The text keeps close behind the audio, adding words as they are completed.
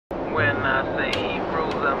When I say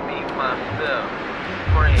Hebrews, I mean myself.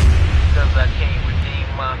 Praying, cause I can't redeem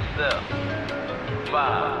myself.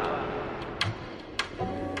 Bye.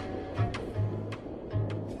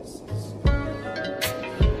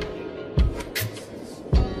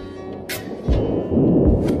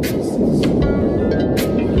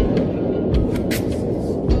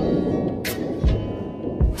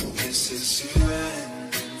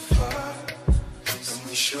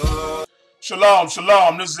 Shalom,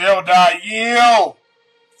 shalom. This is Elder Yield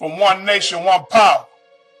from One Nation, One Power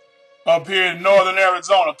up here in northern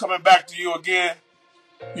Arizona, coming back to you again.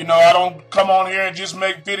 You know, I don't come on here and just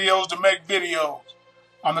make videos to make videos.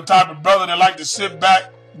 I'm the type of brother that like to sit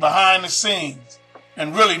back behind the scenes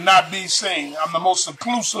and really not be seen. I'm the most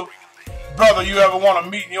seclusive brother you ever want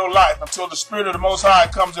to meet in your life until the Spirit of the Most High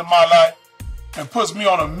comes in my life and puts me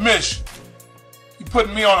on a mission. He's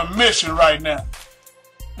putting me on a mission right now.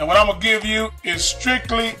 And what I'm going to give you is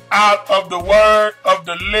strictly out of the Word of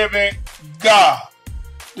the living God,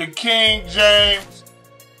 the King James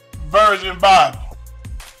Version Bible.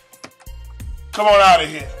 Come on out of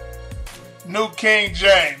here. New King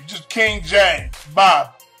James, just King James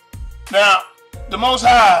Bible. Now, the Most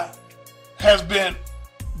High has been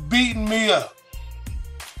beating me up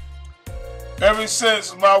ever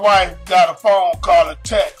since my wife got a phone call, a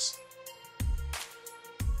text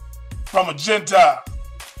from a Gentile.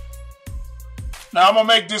 Now, I'm going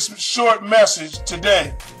to make this short message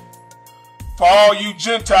today for all you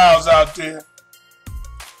Gentiles out there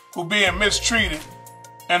who being mistreated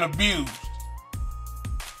and abused.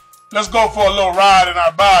 Let's go for a little ride in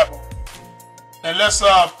our Bible and let's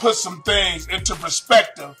put some things into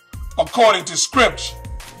perspective according to Scripture.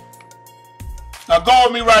 Now, go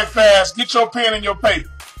with me right fast. Get your pen and your paper.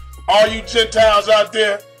 All you Gentiles out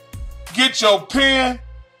there, get your pen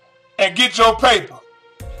and get your paper,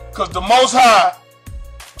 because the Most High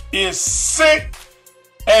is sick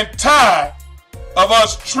and tired of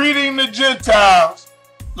us treating the Gentiles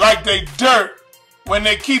like they dirt when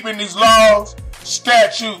they're keeping these laws,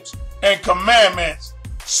 statutes, and commandments,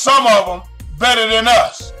 some of them better than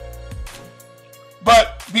us.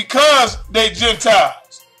 But because they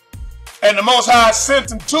Gentiles and the Most High sent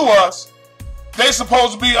them to us, they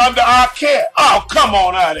supposed to be under our care. Oh, come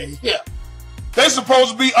on out of here. They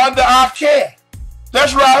supposed to be under our care.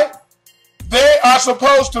 That's right. They are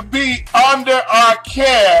supposed to be under our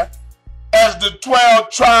care as the 12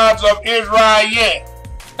 tribes of Israel.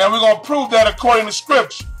 And we're going to prove that according to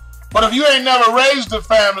Scripture. But if you ain't never raised a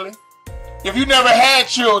family, if you never had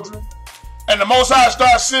children, and the Most High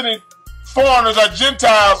starts sending foreigners or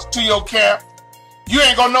Gentiles to your camp, you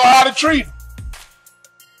ain't going to know how to treat them.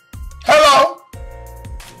 Hello?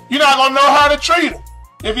 You're not going to know how to treat them.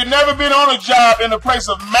 If you've never been on a job in a place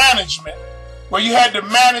of management, where you had to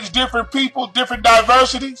manage different people, different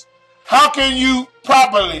diversities, how can you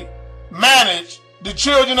properly manage the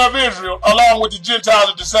children of Israel along with the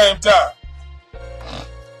Gentiles at the same time?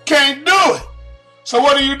 Can't do it. So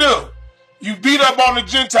what do? You beat up on the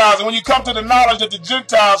Gentiles, and when you come to the knowledge that the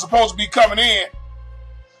Gentiles are supposed to be coming in,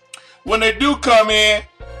 when they do come in,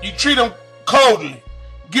 you treat them coldly.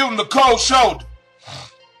 Give them the cold shoulder.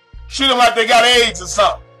 Treat them like they got AIDS or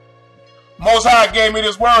something. Most High gave me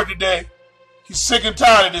this word today. He's sick and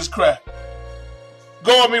tired of this crap.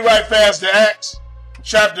 Go with me right fast to Acts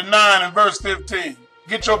chapter 9 and verse 15.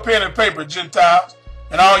 Get your pen and paper, Gentiles,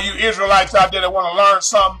 and all you Israelites out there that want to learn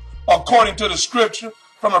something according to the Scripture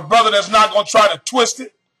from a brother that's not going to try to twist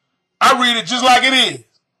it. I read it just like it is.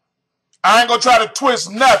 I ain't going to try to twist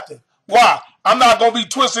nothing. Why? I'm not going to be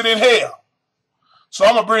twisted in hell. So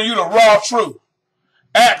I'm going to bring you the raw truth.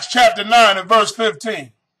 Acts chapter 9 and verse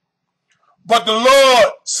 15. But the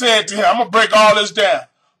Lord said to him, I'm going to break all this down.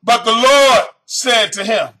 But the Lord said to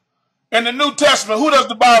him, in the New Testament, who does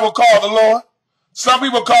the Bible call the Lord? Some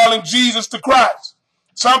people call him Jesus the Christ.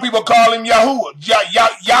 Some people call him Yahuwah.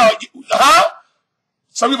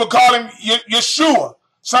 Some people call him Yeshua.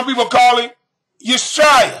 Some people call him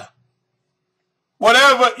Yeshaya.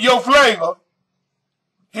 Whatever your flavor,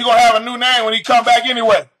 he going to have a new name when he come back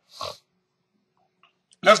anyway.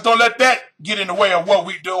 Let's don't let that get in the way of what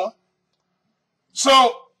we doing.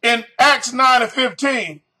 So in Acts 9 and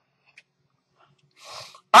 15,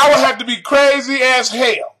 I would have to be crazy as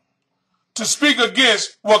hell to speak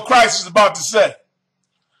against what Christ is about to say.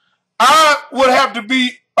 I would have to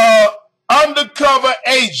be an undercover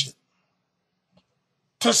agent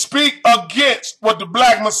to speak against what the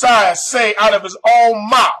Black Messiah say out of his own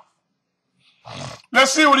mouth.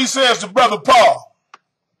 Let's see what he says to Brother Paul.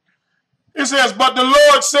 He says, but the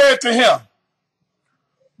Lord said to him,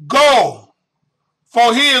 go,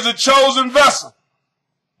 for he is a chosen vessel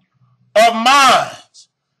of mine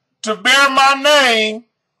to bear my name,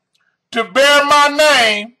 to bear my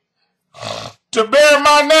name, to bear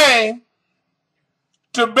my name,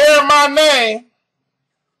 to bear my name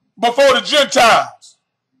before the Gentiles,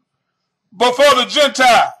 before the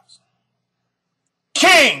Gentiles.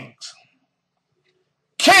 Kings,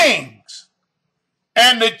 kings,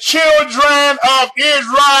 and the children of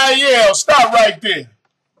Israel. Stop right there.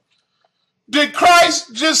 Did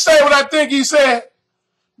Christ just say what I think he said?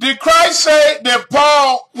 Did Christ say that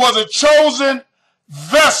Paul was a chosen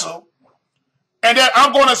vessel and that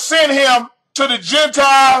I'm going to send him to the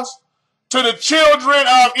Gentiles, to the children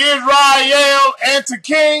of Israel, and to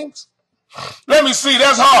kings? Let me see,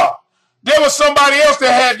 that's hard. There was somebody else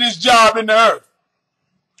that had this job in the earth.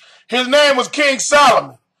 His name was King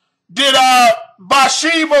Solomon. Did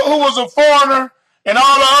Bathsheba, who was a foreigner, and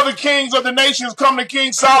all the other kings of the nations come to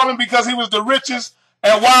King Solomon because he was the richest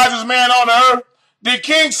and wisest man on the earth? Did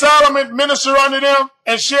King Solomon minister unto them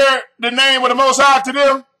and share the name of the Most High to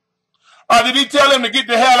them? Or did he tell them to get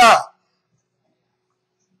the hell out?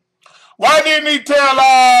 Why didn't he tell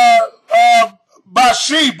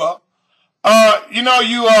Bathsheba,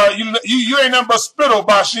 you ain't nothing but spittle,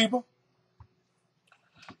 Bathsheba.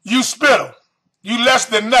 You spittle. You less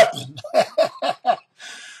than nothing.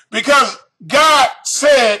 Because God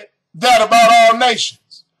said that about all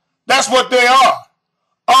nations. That's what they are.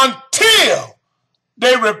 Until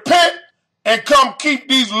they repent and come keep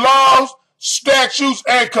these laws, statutes,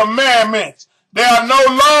 and commandments. They are no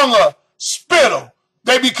longer spittle.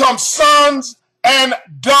 They become sons and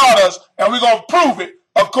daughters, and we're going to prove it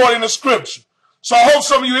according to Scripture. So I hope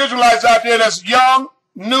some of you Israelites out there that's young,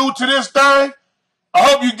 new to this thing, I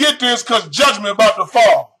hope you get this because judgment about to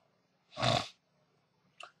fall.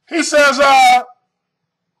 He says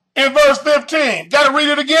in verse 15, got to read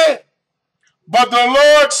it again. But the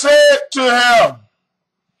Lord said to him,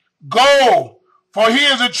 go, for he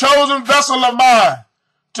is a chosen vessel of mine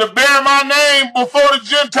to bear my name before the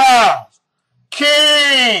Gentiles,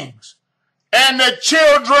 kings, and the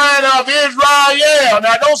children of Israel.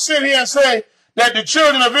 Now don't sit here and say that the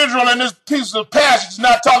children of Israel in this piece of passage is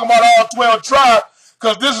not talking about all 12 tribes,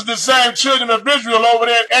 because this is the same children of Israel over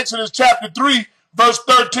there in Exodus chapter 3, verse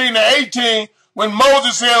 13 to 18, when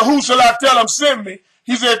Moses said, who shall I tell him sent me?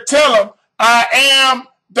 He said, tell him, I am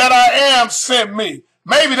that I am sent me.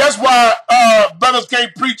 Maybe that's why brothers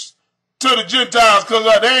can't preach to the Gentiles,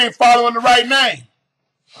 because they ain't following the right name.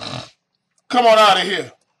 Come on out of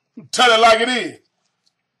here. Tell it like it is.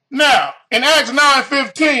 Now, in Acts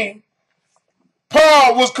 9:15,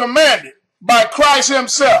 Paul was commanded by Christ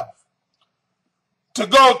himself to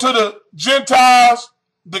go to the Gentiles,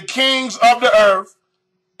 the kings of the earth,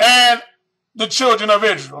 and the children of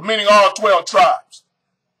Israel, meaning all 12 tribes.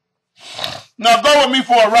 Now go with me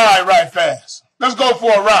for a ride right fast. Let's go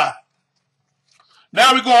for a ride.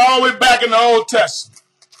 Now we're going all the way back in the Old Testament.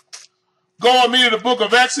 Go with me to the book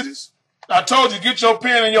of Exodus. I told you, get your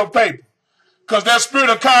pen and your paper, because that spirit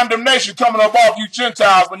of condemnation coming up off you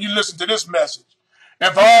Gentiles when you listen to this message.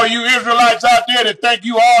 And for all you Israelites out there that think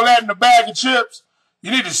you all that in a bag of chips,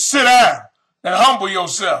 you need to sit down and humble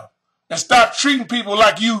yourself and stop treating people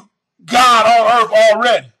like you God on earth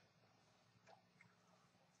already.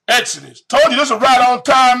 Exodus. Told you this is a right on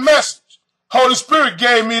time message. Holy Spirit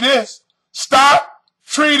gave me this. Stop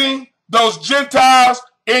treating those Gentiles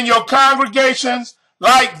in your congregations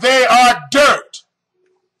like they are dirt.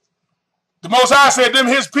 The Most High said them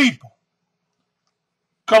his people.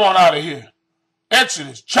 Come on out of here.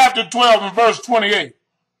 Exodus chapter 12 and verse 28.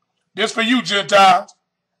 This for you Gentiles.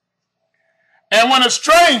 And when a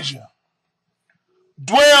stranger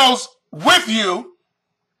dwells with you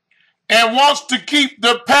and wants to keep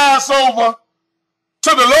the Passover to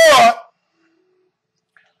the Lord.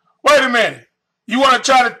 Wait a minute. You want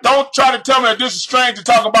to don't try to tell me that this is strange to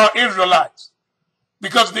talk about Israelites,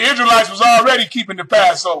 because the Israelites was already keeping the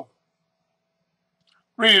Passover.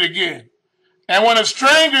 Read it again. And when a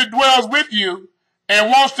stranger dwells with you and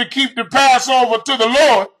wants to keep the Passover to the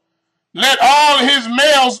Lord, let all his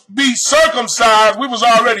males be circumcised. We was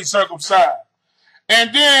already circumcised.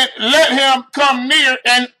 And then let him come near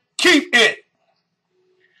and keep it.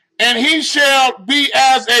 And he shall be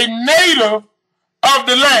as a native of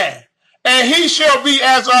the land. And he shall be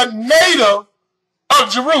as a native of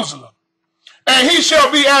Jerusalem. And he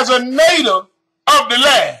shall be as a native of the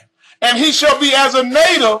land. And he shall be as a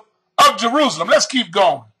native of Jerusalem. Let's keep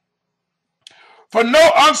going. For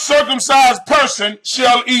no uncircumcised person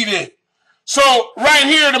shall eat it. So right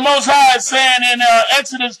here, the Most High is saying in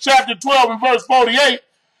Exodus chapter 12 and verse 48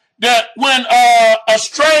 that when a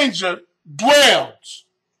stranger dwells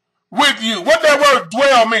with you, what that word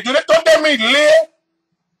dwell mean? Don't that mean live?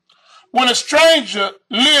 when a stranger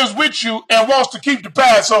lives with you and wants to keep the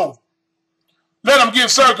Passover, let them get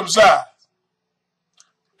circumcised.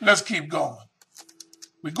 Let's keep going.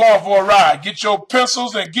 We're going for a ride. Get your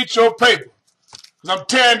pencils and get your paper. Because I'm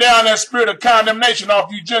tearing down that spirit of condemnation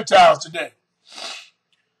off you Gentiles today.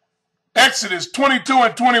 Exodus 22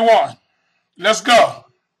 and 21. Let's go.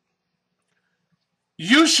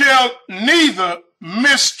 You shall neither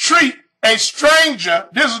mistreat a stranger.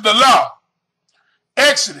 This is the law.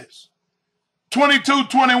 Exodus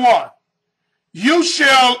 22:21. You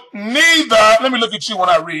shall neither, let me look at you when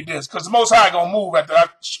I read this, because the Most High going to move after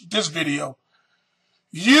this video.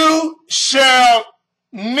 You shall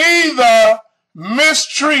neither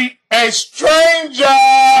mistreat a stranger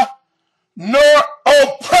nor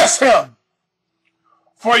oppress him,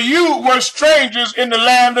 for you were strangers in the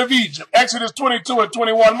land of Egypt. Exodus 22 and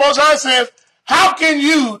 21. Most High says, how can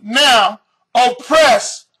you now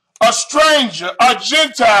oppress a stranger, a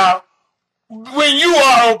Gentile, when you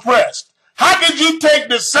are oppressed? How could you take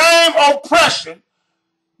the same oppression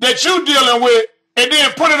that you're dealing with and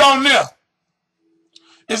then put it on them?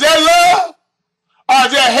 Is that love or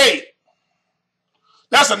is that hate?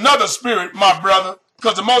 That's another spirit, my brother,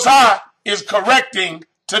 because the Most High is correcting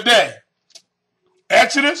today.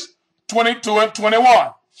 Exodus 22 and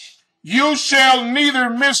 21. You shall neither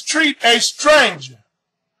mistreat a stranger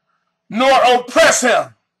nor oppress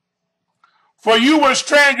him, for you were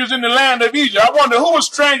strangers in the land of Egypt. I wonder who was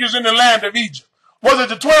strangers in the land of Egypt. Was it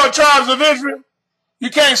the 12 tribes of Israel? You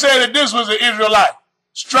can't say that this was an Israelite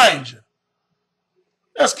stranger.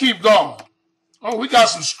 Let's keep going. Oh, we got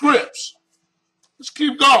some scripts. Let's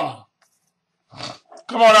keep going.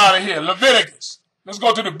 Come on out of here. Leviticus. Let's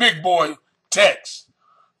go to the big boy text.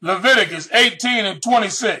 Leviticus 18 and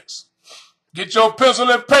 26. Get your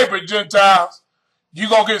pencil and paper, Gentiles. You're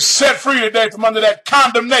going to get set free today from under that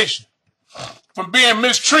condemnation, from being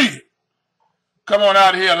mistreated. Come on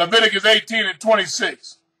out of here. Leviticus 18 and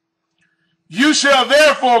 26. You shall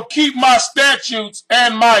therefore keep my statutes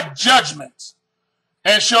and my judgments,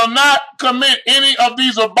 and shall not commit any of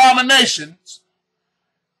these abominations,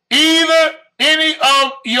 either any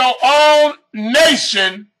of your own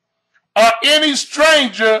nation or any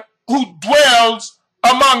stranger who dwells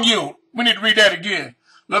among you. We need to read that again.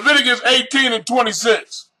 Leviticus 18 and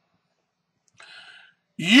 26.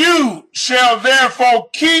 You shall therefore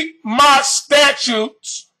keep my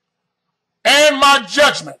statutes and my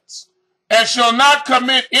judgments, and shall not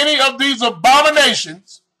commit any of these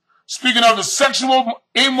abominations. Speaking of the sexual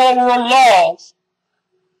immoral laws,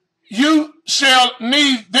 you shall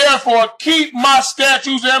need therefore keep my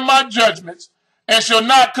statutes and my judgments, and shall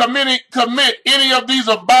not commit any of these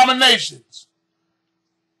abominations,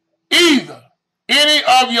 either any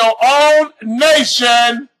of your own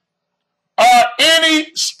nation or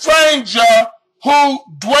any stranger who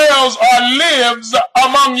dwells or lives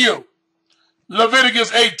among you.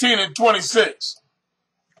 Leviticus 18 and 26.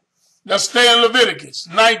 Let's stay in Leviticus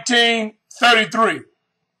 19:33.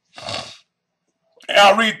 And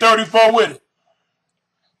I'll read 34 with it.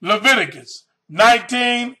 Leviticus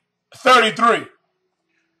 19:33.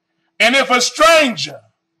 And if a stranger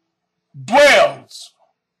dwells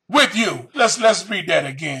with you, let's read that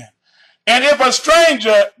again. And if a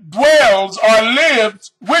stranger dwells or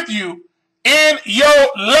lives with you in your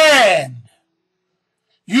land,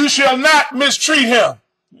 you shall not mistreat him.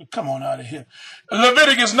 Come on out of here.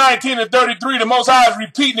 Leviticus 19 and 33, the Most High is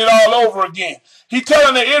repeating it all over again. He's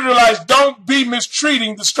telling the Israelites, don't be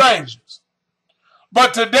mistreating the strangers.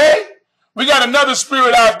 But today, we got another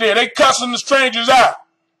spirit out there. They cussing the strangers out.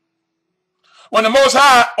 When the Most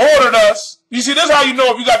High ordered us, you see, this is how you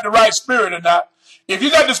know if you got the right spirit or not. If you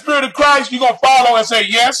got the spirit of Christ, you're going to follow and say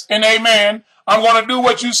yes and amen. I'm going to do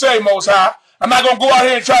what you say, Most High. I'm not going to go out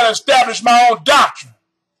here and try to establish my own doctrine.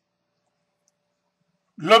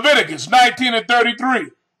 Leviticus 19 and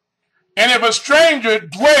 33. And if a stranger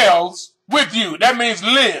dwells with you, that means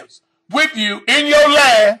lives with you in your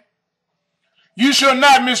land, you shall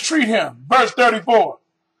not mistreat him. Verse 34.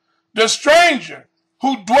 The stranger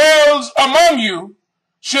who dwells among you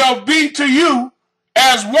shall be to you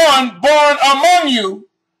as one born among you,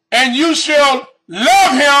 and you shall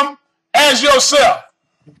love him as yourself.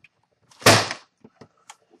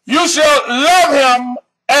 You shall love him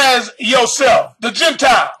as yourself. The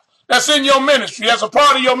Gentile that's in your ministry, that's a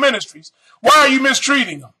part of your ministries. Why are you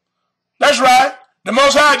mistreating them? That's right. The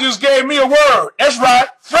Most High just gave me a word. That's right.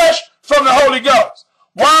 Fresh from the Holy Ghost.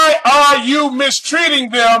 Why are you mistreating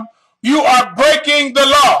them? You are breaking the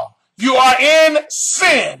law. You are in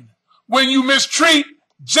sin when you mistreat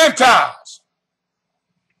Gentiles.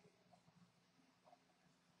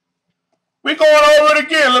 We're going over it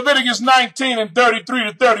again. Leviticus 19 and 33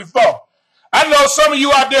 to 34. I know some of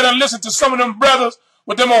you out there that listen to some of them brothers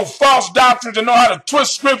with them old false doctrines and know how to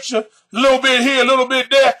twist scripture, a little bit here, a little bit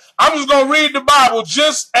there. I'm just going to read the Bible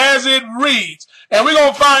just as it reads. And we're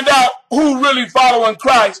going to find out who really following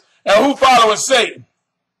Christ and who following Satan.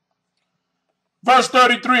 Verse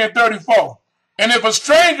 33 and 34. And if a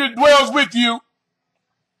stranger dwells with you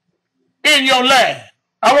in your land,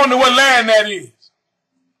 I wonder what land that is.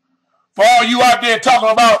 For all you out there talking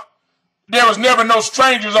about there was never no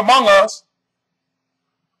strangers among us.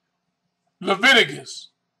 Leviticus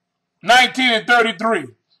 19 and 33.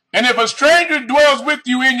 And if a stranger dwells with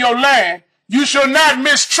you in your land, you shall not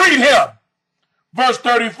mistreat him. Verse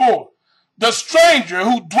 34. The stranger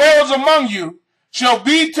who dwells among you shall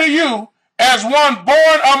be to you as one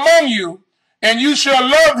born among you, and you shall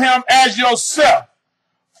love him as yourself.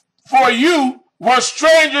 For you were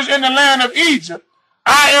strangers in the land of Egypt.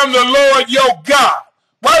 I am the Lord your God.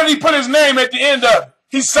 Why did he put his name at the end of it?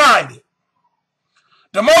 He signed it.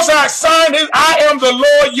 The Most High signed his, I am the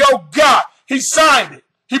Lord your God. He signed it.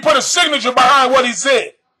 He put a signature behind what he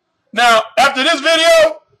said. Now, after this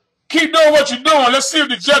video, keep doing what you're doing. Let's see if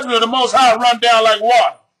the judgment of the Most High run down like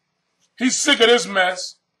water. He's sick of this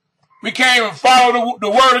mess. We can't even follow the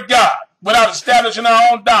word of God without establishing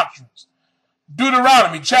our own doctrines.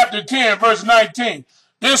 Deuteronomy chapter 10, verse 19.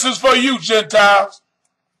 This is for you, Gentiles,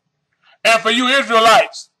 and for you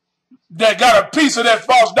Israelites that got a piece of that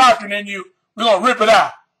false doctrine in you. We're going to rip it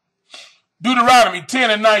out. Deuteronomy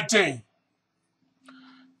 10 and 19.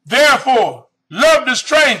 Therefore, love the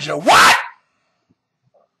stranger. What?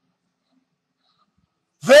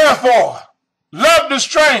 Therefore, love the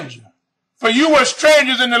stranger. For you were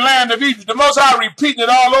strangers in the land of Egypt. The Most High repeating it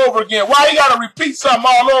all over again. Why he got to repeat something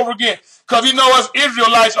all over again? Because he knows us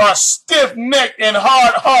Israelites are stiff-necked and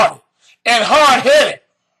hard-hearted and hard-headed.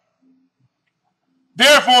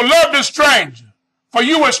 Therefore, love the stranger. For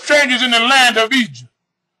you were strangers in the land of Egypt.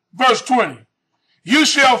 Verse 20. You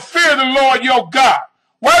shall fear the Lord your God.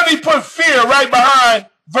 Why did he put fear right behind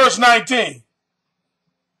verse 19?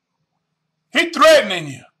 He's threatening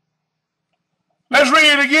you. Let's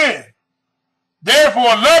read it again. Therefore,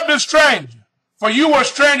 love the stranger, for you were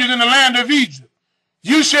strangers in the land of Egypt.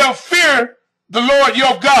 You shall fear the Lord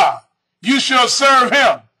your God. You shall serve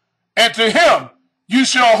him, and to him you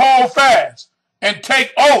shall hold fast and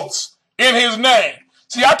take oaths in his name.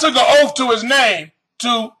 See, I took an oath to his name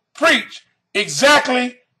to preach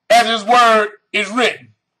exactly as his word is written.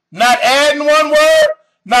 Not adding one word,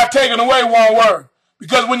 not taking away one word.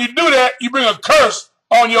 Because when you do that, you bring a curse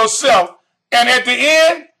on yourself. And at the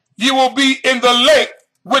end, you will be in the lake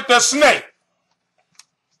with the snake.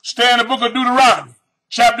 Stay in the book of Deuteronomy,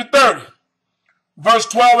 chapter 30, verse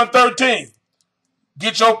 12 and 13.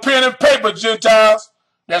 Get your pen and paper, Gentiles.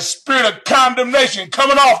 That spirit of condemnation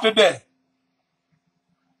coming off today.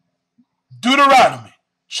 Deuteronomy,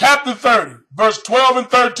 chapter 30, verse 12 and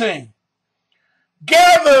 13.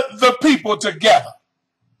 Gather the people together,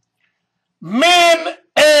 men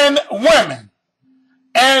and women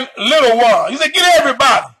and little ones. He said, get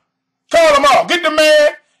everybody. Call them all. Get the man,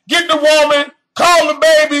 get the woman, call the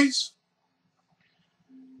babies.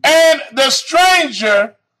 And the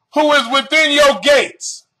stranger who is within your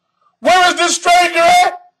gates. Where is this stranger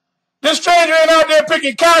at? This stranger ain't out there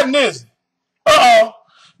picking cotton, is he? Uh-oh.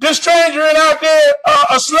 This stranger ain't out there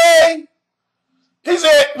a slave. He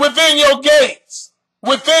said, within your gates.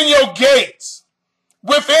 Within your gates.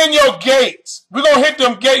 Within your gates. We're going to hit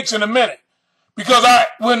them gates in a minute. Because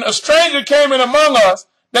when a stranger came in among us,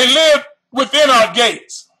 they lived within our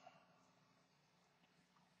gates.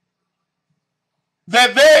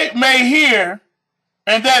 That they may hear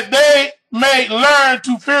and that they may learn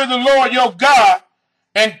to fear the Lord your God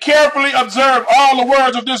and carefully observe all the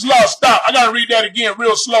words of this law. Stop. I got to read that again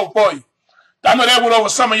real slow for you. I know that went over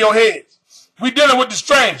some of your heads. We're dealing with the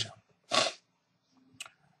stranger.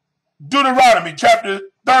 Deuteronomy chapter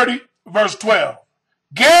 30, verse 12.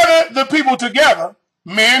 Gather the people together,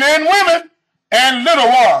 men and women and little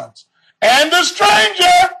ones, and the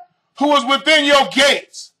stranger who is within your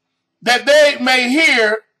gates, that they may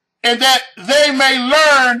hear and that they may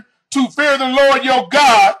learn to fear the Lord your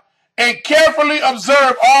God and carefully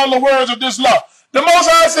observe all the words of this law. The Most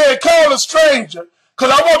High said, call a stranger,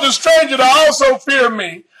 because I want the stranger to also fear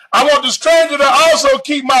me. I want the stranger to also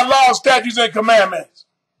keep my laws, statutes, and commandments.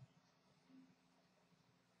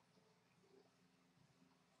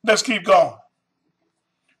 Let's keep going.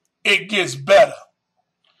 It gets better.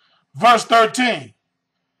 Verse 13.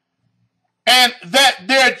 And that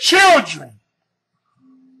their children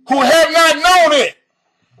who have not known it,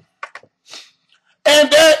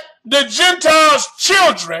 and that the Gentiles'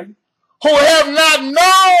 children who have not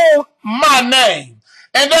known my name,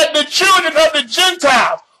 and that the children of the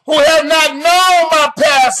Gentiles who have not known my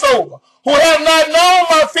Passover, who have not known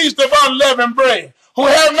my feast of unleavened bread, who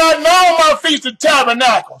have not known my feast of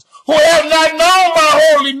tabernacles, who have not known my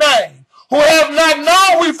holy name, who have not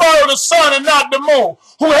known we follow the sun and not the moon,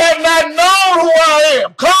 who have not known who I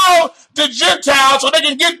am. Call the Gentiles so they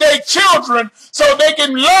can get their children, so they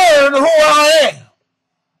can learn who I am.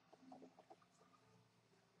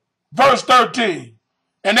 Verse 13,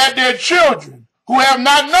 and that their children who have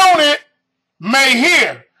not known it may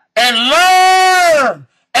hear and learn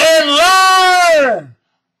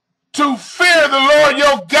to fear the Lord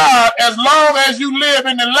your God as long as you live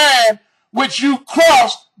in the land which you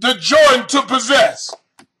crossed the Jordan to possess.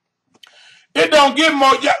 It don't get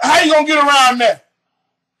more. How you going to get around that?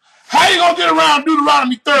 How you going to get around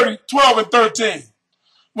Deuteronomy 30, 12, and 13?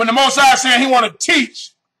 When the Most High said he want to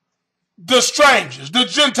teach the strangers, the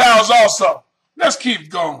Gentiles also. Let's keep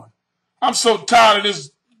going. I'm so tired of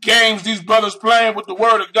this games these brothers playing with the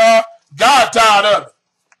word of God. God tired of it.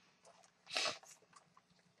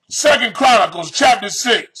 2 Chronicles chapter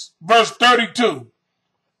 6, verse 32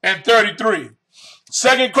 and 33.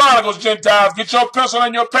 2 Chronicles, Gentiles, get your pencil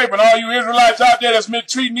and your paper. And all you Israelites out there that's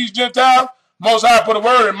mistreating these Gentiles, Most High put a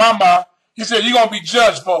word in my mouth. He said, you're going to be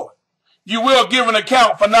judged for it. You will give an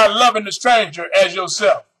account for not loving the stranger as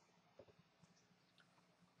yourself.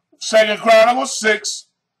 2 Chronicles 6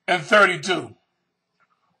 and 32.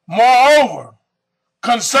 Moreover,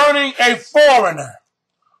 concerning a foreigner.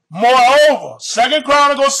 Moreover, 2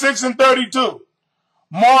 Chronicles 6 and 32.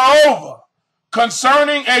 Moreover,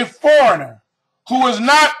 concerning a foreigner who is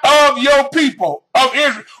not of your people of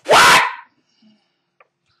Israel. What?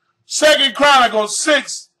 2 Chronicles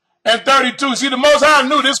 6 and 32. See, the Most High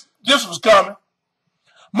knew this was coming.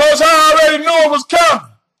 Most High already knew it was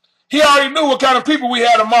coming. He already knew what kind of people we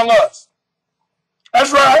had among us.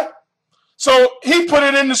 That's right. So he put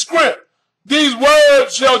it in the script. These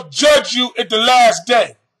words shall judge you at the last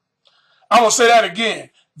day. I'm going to say that again.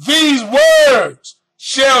 These words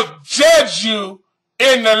shall judge you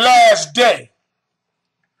in the last day.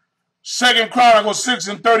 2 Chronicles 6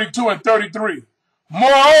 and 32 and 33.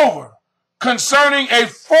 Moreover, concerning a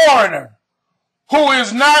foreigner who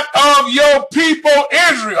is not of your people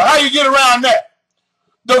Israel. How you get around that?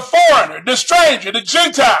 The foreigner, the stranger, the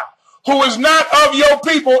Gentile, who is not of your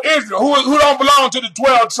people Israel, who don't belong to the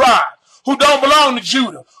 12 tribes, who don't belong to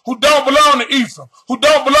Judah, who don't belong to Ephraim, who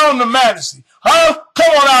don't belong to Manasseh. Huh?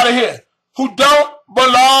 Come on out of here. Who don't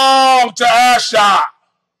belong to Asher.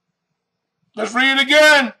 Let's read it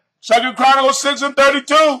again. 2 Chronicles 6 and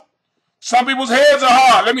 32. Some people's heads are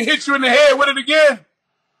hard. Let me hit you in the head with it again.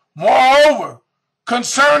 Moreover,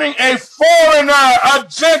 concerning a foreigner, a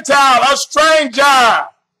Gentile, a stranger,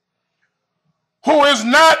 who is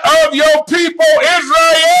not of your people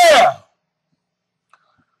Israel.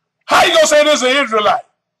 How you going to say this is an Israelite?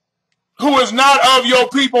 Who is not of your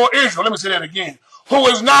people Israel. Let me say that again. Who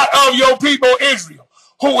is not of your people Israel.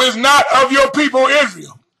 Who is not of your people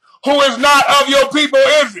Israel. Who is not of your people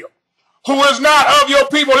Israel. Who is not of your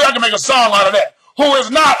people. I can make a song out of that. Who is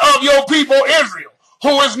not of your people Israel.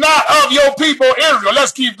 Who is not of your people Israel.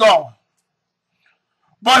 Let's keep going.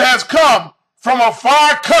 But has come from a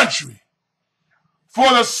far country for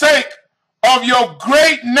the sake of your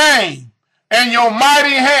great name and your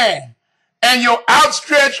mighty hand and your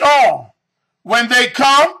outstretched arm. When they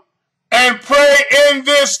come and pray in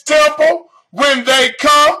this temple, when they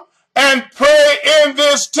come and pray in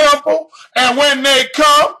this temple, and when they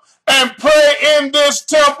come and pray in this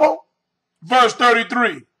temple, verse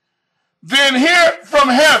 33, then hear from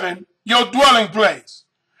heaven your dwelling place,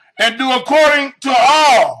 and do according to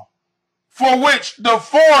all for which the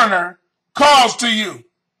foreigner calls to you,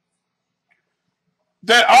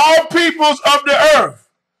 that all peoples of the earth,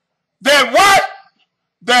 that what?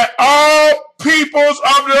 That all peoples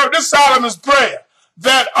of the earth, this is Solomon's prayer,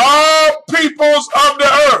 that all peoples of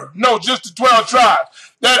the earth, no, just the 12 tribes,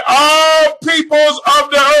 that all peoples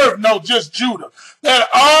of the earth, no, just Judah, that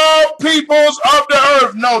all peoples of the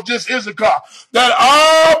earth, no, just Issachar, that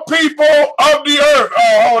all people of the earth,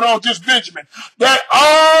 oh, hold on, just Benjamin, that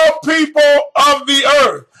all people of the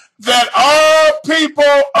earth, that all people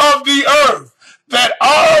of the earth, that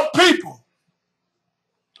all people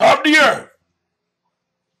of the earth,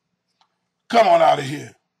 come on out of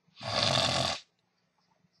here,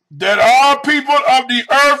 that all people of the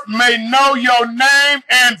earth may know your name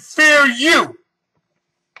and fear you.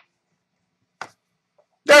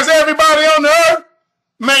 That's everybody on the earth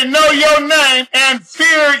may know your name and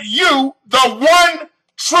fear you, the one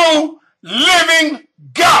true living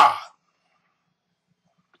God.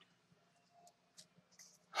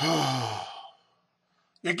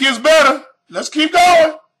 It gets better. Let's keep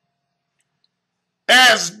going.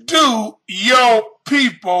 As do your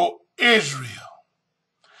people Israel.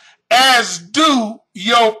 As do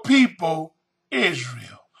your people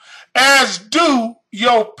Israel. As do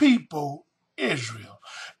your people Israel.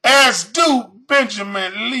 As do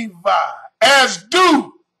Benjamin, Levi. As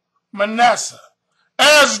do Manasseh.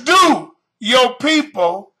 As do your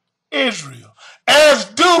people Israel. As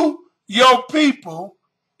do your people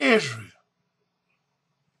Israel.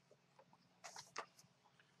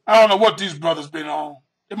 I don't know what these brothers been on.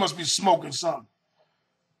 They must be smoking something.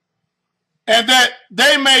 And that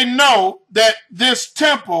they may know that this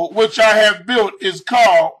temple which I have built is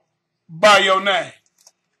called by your name.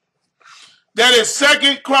 That is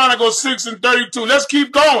 2 Chronicles 6 and 32. Let's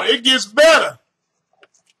keep going. It gets better.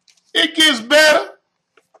 It gets better.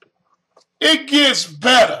 It gets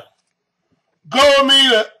better. Go with me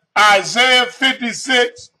to Isaiah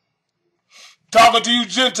 56. Talking to you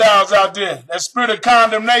Gentiles out there. That spirit of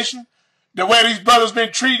condemnation. The way these brothers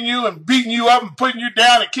been treating you and beating you up and putting you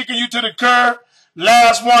down and kicking you to the curb.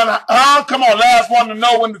 Last one, come on, last one to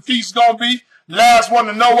know when the feast's going to be. Last one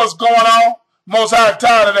to know what's going on. Most High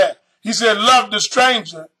tired of that. He said, love the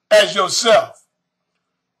stranger as yourself.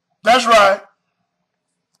 That's right.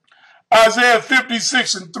 Isaiah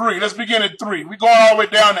 56 and 3. Let's begin at 3. We're going all the way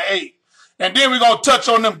down to 8. And then we're going to touch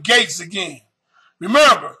on them gates again.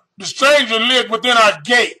 Remember, the stranger lived within our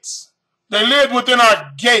gates. They lived within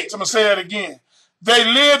our gates. I'm going to say that again. They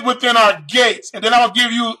lived within our gates. And then I'm going to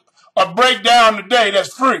give you a breakdown today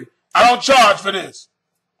that's free. I don't charge for this.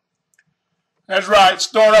 That's right.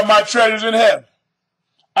 Storing up my treasures in heaven.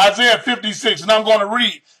 Isaiah 56. And I'm going to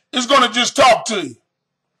read. It's going to just talk to you.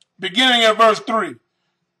 Beginning at verse 3.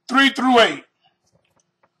 3 through 8.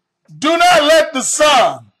 Do not let the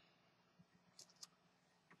sun.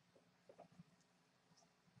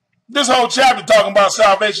 This whole chapter talking about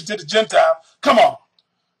salvation to the Gentile. Come on.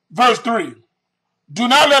 Verse 3. Do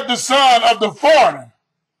not let the son of the foreigner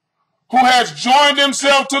who has joined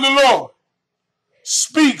himself to the Lord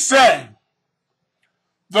speak, saying,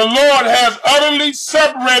 the Lord has utterly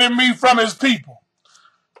separated me from his people.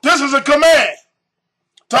 This is a command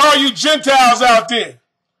to all you Gentiles out there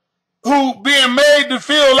who being made to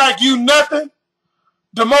feel like you nothing.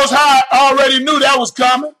 The Most High already knew that was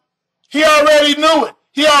coming. He already knew it.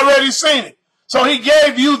 He already seen it. So he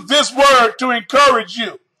gave you this word to encourage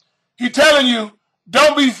you. He telling you,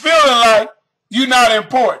 don't be feeling like you're not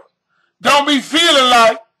important. Don't be feeling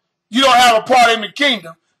like you don't have a part in the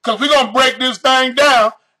kingdom. Because we're going to break this thing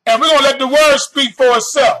down and we're going to let the word speak for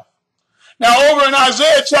itself. Now over in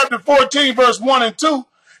Isaiah chapter 14, verse 1 and 2,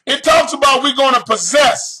 it talks about we're going to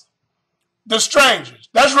possess the strangers.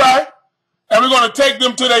 That's right. And we're going to take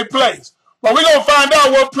them to their place. But we're going to find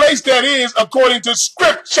out what place that is according to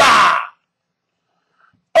Scripture.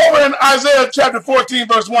 Over in Isaiah chapter 14,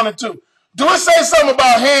 verse 1 and 2. Do it say something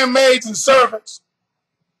about handmaids and servants?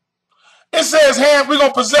 It says we're going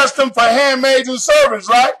to possess them for handmaids and servants,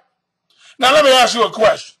 right? Now let me ask you a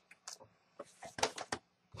question.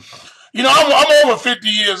 You know, I'm over 50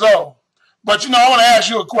 years old. But, you know, I want to ask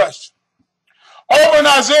you a question. Over in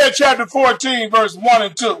Isaiah chapter 14, verse 1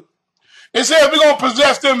 and 2. It says we're going to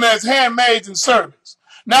possess them as handmaids and servants.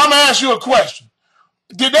 Now I'm going to ask you a question.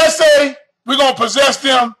 Did that say we're going to possess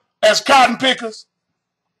them as cotton pickers?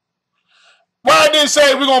 Why didn't it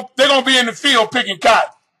say they're going to be in the field picking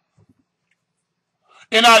cotton?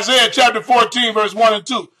 In Isaiah chapter 14, verse 1 and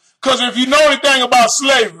 2. Because if you know anything about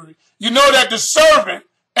slavery, you know that the servant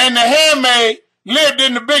and the handmaid lived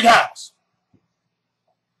in the big house.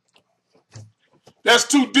 That's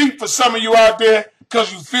too deep for some of you out there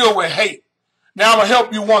because you feel with hate. Now I'm going to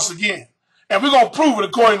help you once again. And we're going to prove it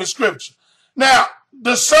according to Scripture. Now,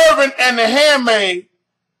 the servant and the handmaid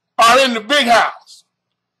are in the big house.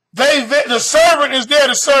 The servant is there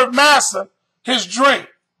to serve master his drink.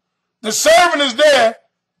 The servant is there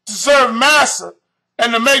to serve master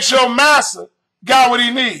and to make sure master got what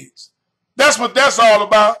he needs. That's what that's all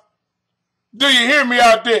about. Do you hear me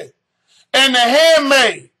out there? And the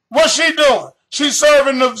handmaid, what's she doing? She's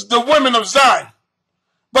serving the women of Zion.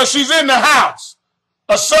 But she's in the house.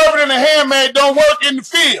 A servant and a handmaid don't work in the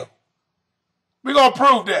field. We're going to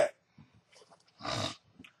prove that.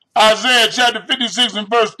 Isaiah chapter 56 and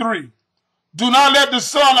verse 3. Do not let the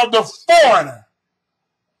son of the foreigner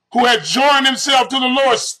who had joined himself to the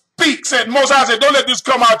Lord speak. Said Most High said, don't let this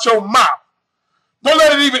come out your mouth. Don't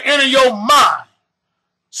let it even enter your mind.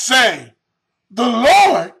 Saying, the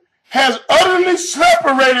Lord has utterly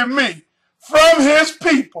separated me from his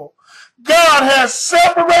people. God has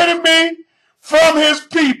separated me from his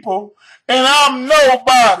people, and I'm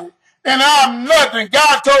nobody, and I'm nothing.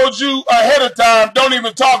 God told you ahead of time, don't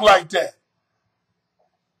even talk like that.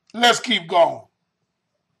 Let's keep going.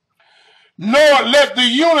 Nor let the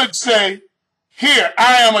eunuch say, here,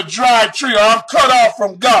 I am a dry tree, or I'm cut off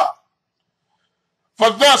from God. For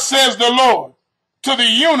thus says the Lord to the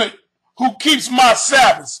eunuch who keeps my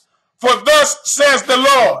Sabbaths. For thus says the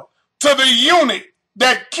Lord to the eunuch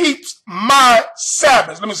that keeps my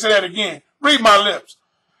Sabbaths. Let me say that again. Read my lips.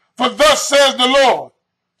 For thus says the Lord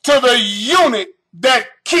to the eunuch that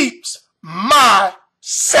keeps my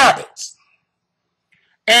Sabbaths,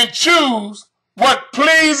 and choose what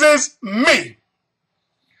pleases me,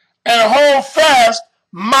 and hold fast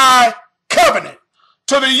my covenant.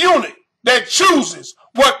 To the eunuch that chooses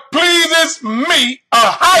what pleases me, a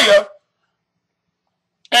higher,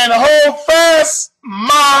 and hold fast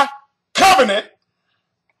my covenant,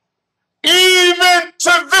 even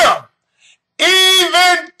to them,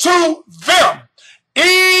 even to them,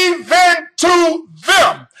 even to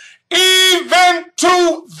them, even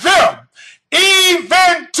to them,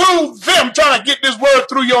 even to them. Trying to get this word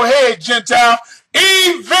through your head, Gentile.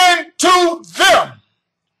 Even to them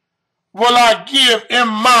will I give in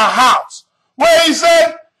my house. Where he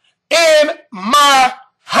said? In my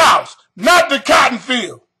house. Not the cotton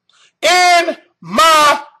field. In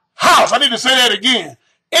my house. I need to say that again.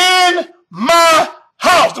 In my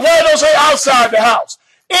house. The word don't say outside the house.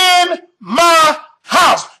 In my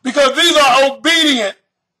house. Because these are obedient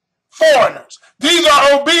foreigners. These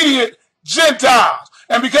are obedient Gentiles.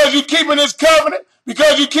 And because you're keeping his covenant,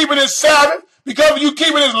 because you're keeping his Sabbath, because you're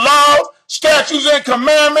keeping his laws, statutes, and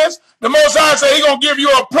commandments, the Most High said he's going to give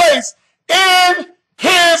you a place in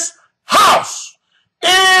his house.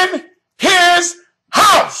 In his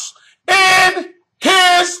house. In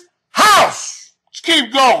his house. Let's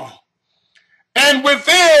keep going. And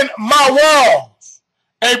within my walls,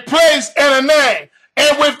 a place and a name.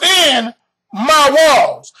 And within my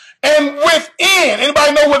walls. And within.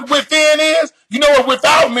 Anybody know what within is? You know what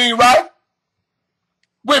without mean, right?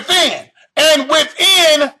 Within. And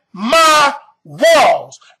within my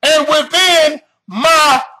walls. And within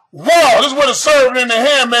my walls. This is where the servant and the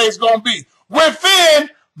handmaid is going to be. Within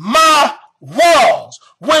my walls.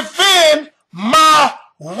 Within my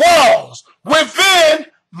walls. Within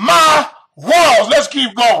my walls. Let's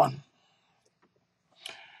keep going.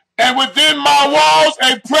 And within my walls,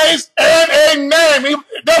 a place and a name.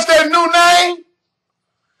 That's that new name.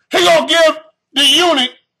 He going to give the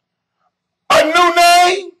eunuch a new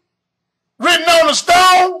name written on a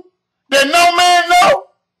stone that no man know.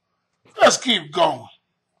 Let's keep going.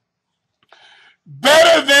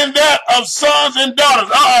 Better than that of sons and daughters.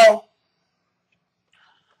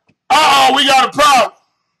 We got a problem.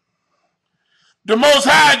 The Most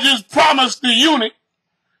High just promised the eunuch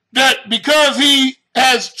that because he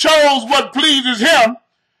has chose what pleases him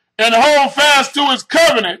and hold fast to his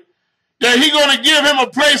covenant, that he's going to give him a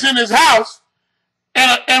place in his house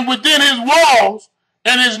and within his walls,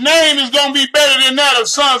 and his name is going to be better than that of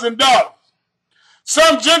sons and daughters.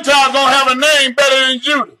 Some Gentiles going to have a name better than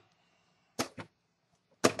Judah.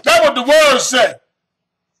 That's what the word said.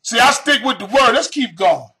 See, I stick with the word. Let's keep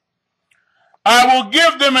going. I will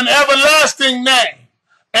give them an everlasting name.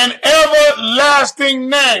 An everlasting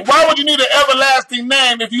name. Why would you need an everlasting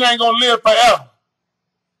name if you ain't going to live forever?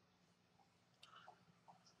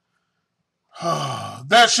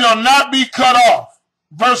 That shall not be cut off.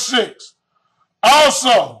 Verse 6.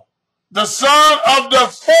 Also, the son of the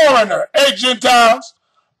foreigner, Gentiles.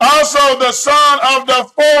 Also, the son of the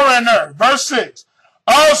foreigner. Verse 6.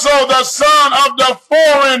 Also, the son of the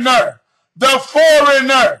foreigner. The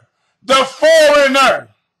foreigner. The foreigner.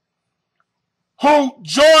 Who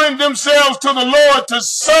joined themselves to the Lord to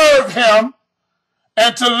serve him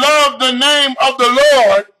and to love the name of the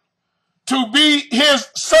Lord, to be his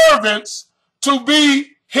servants, to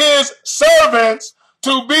be his servants,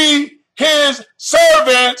 to be his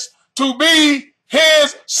servants, to be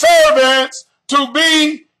his servants, to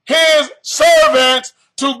be his servants,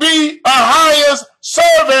 to be a highest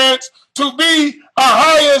servant, to be a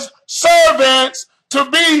highest servants, to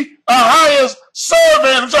be a highest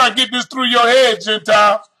servant. I'm trying to get this through your head,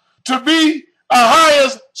 Gentiles. To be a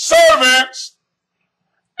highest servant,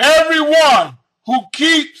 everyone who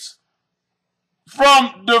keeps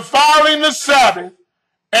from defiling the Sabbath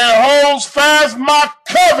and holds fast my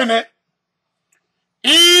covenant,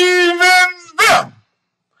 even them,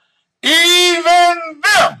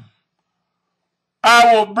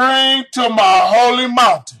 I will bring to my holy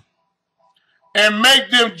mountain and make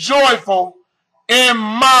them joyful in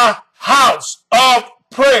my house of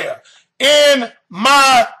prayer. In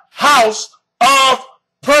my house of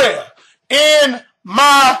prayer. In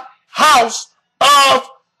my house of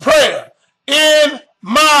prayer. In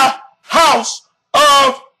my house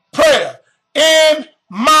of prayer. In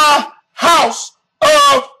my house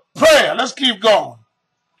of prayer. Let's keep going.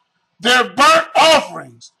 Their burnt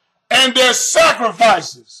offerings and their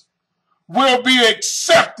sacrifices will be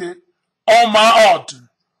accepted on my altar.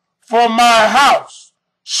 For my house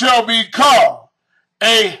shall be called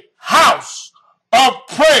a house of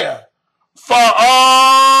prayer for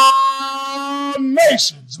all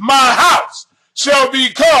nations. My house shall be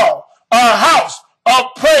called a house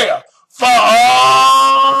of prayer for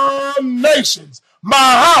all nations. My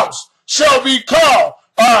house shall be called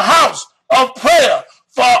a house of prayer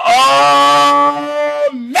for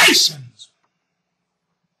all nations.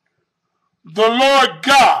 The Lord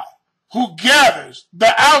God, who gathers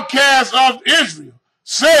the outcasts of Israel,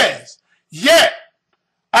 says, yet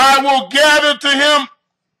I will gather to him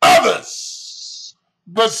others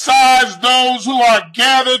besides those who are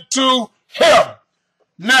gathered to him.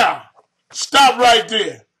 Now, stop right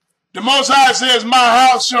there. The Most High says, my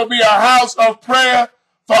house shall be a house of prayer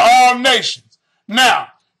for all nations. Now,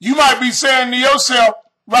 you might be saying to yourself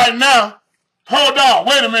right now, hold on,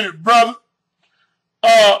 wait a minute, brother.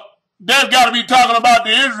 They've got to be talking about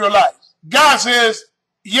the Israelites. God says,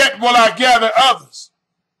 yet will I gather others.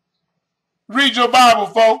 Read your Bible,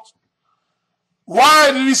 folks.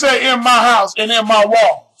 Why did he say in my house and in my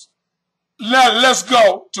walls? Let's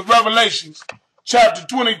go to Revelations chapter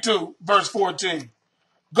 22, verse 14.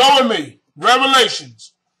 Go with me.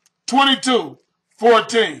 Revelations 22,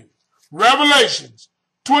 14. Revelations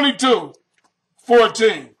 22,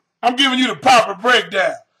 14. I'm giving you the proper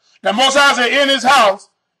breakdown. Now, Most High said in his house,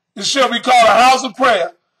 it shall be called a house of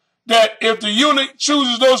prayer, that if the eunuch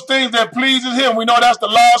chooses those things that pleases him, we know that's the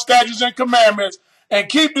law, statutes, and commandments, and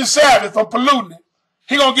keep the Sabbath from polluting it,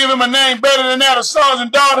 he going to give him a name better than that of sons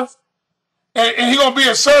and daughters, and he going to be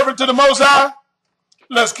a servant to the Most High.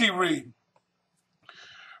 Let's keep reading.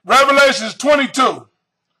 Revelations 22,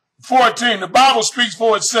 14. The Bible speaks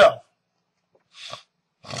for itself.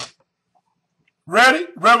 Ready?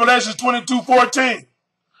 Revelations 22, 14.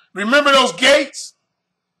 Remember those gates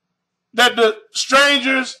that the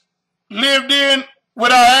strangers lived in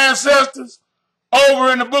with our ancestors?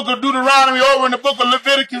 Over in the book of Deuteronomy, over in the book of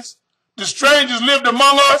Leviticus, the strangers lived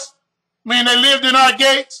among us, meaning they lived in our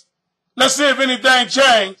gates. Let's see if anything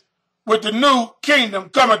changed with the new kingdom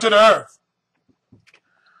coming to the earth.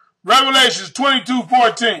 Revelations 22,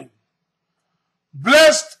 14.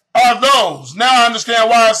 Blessed are those. Now I understand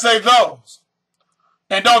why I say those.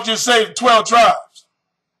 And don't just say the 12 tribes.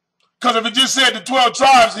 Because if it just said the 12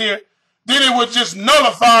 tribes here, then it would just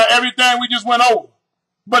nullify everything we just went over.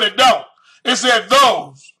 But it don't. It said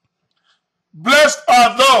those. Blessed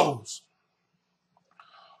are those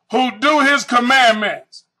who do his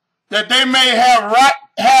commandments, that they may have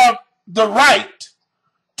the right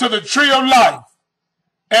to the tree of life,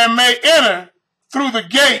 and may enter through the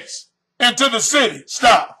gates into the city.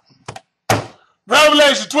 Stop.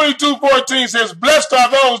 Revelation 22, 14 says, blessed are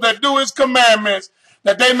those that do his commandments,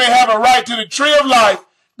 that they may have a right to the tree of life,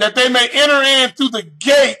 that they may enter in through the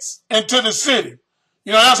gates into the city.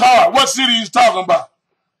 You know, that's hard. What city is talking about?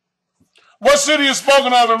 What city is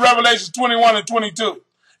spoken of in Revelation 21 and 22?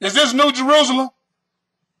 Is this New Jerusalem?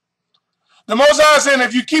 The Most High saying,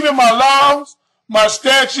 if you keep in my laws, my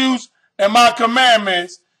statutes, and my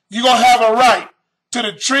commandments, you're going to have a right to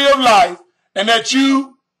the tree of life, and that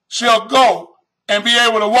you shall go and be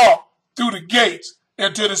able to walk through the gates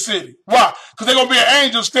into the city. Why? Because there's going to be an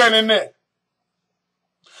angel standing there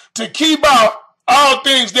to keep out all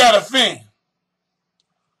things that offend.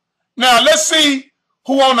 Now, let's see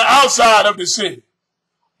who on the outside of the city.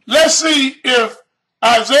 Let's see if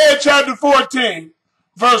Isaiah chapter 14,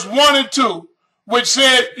 verse 1 and 2, which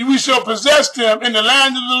said, we shall possess them in the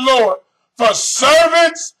land of the Lord for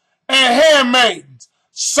servants and handmaidens.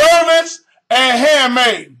 Servants and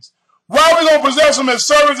handmaidens. Why are we going to possess them as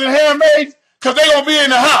servants and handmaidens? Because they're going to be in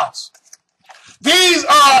the house. These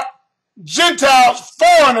are Gentiles,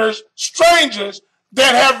 foreigners, strangers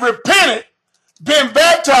that have repented, been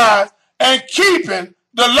baptized, and keeping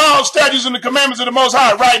the law, statutes, and the commandments of the Most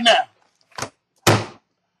High right now.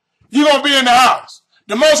 You're going to be in the house.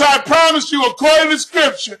 The Most High promised you, according to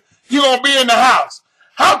Scripture, you're going to be in the house.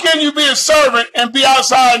 How can you be a servant and be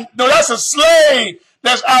outside? No, that's a slave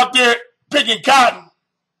that's out there picking cotton.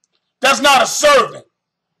 That's not a servant.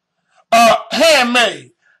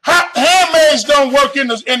 Handmaid. Handmaids don't work in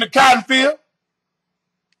the cotton field.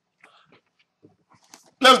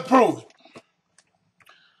 Let's prove it.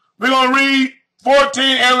 We're going to read 14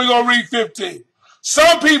 and we're going to read 15.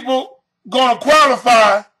 Some people going to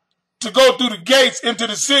qualify to go through the gates into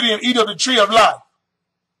the city and eat of the tree of life.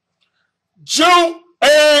 Jew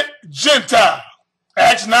and Gentile.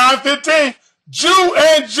 Acts 9:15. Jew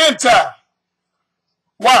and Gentile.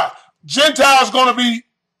 Why? Gentiles going to be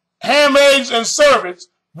handmaids and servants.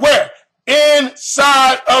 Where?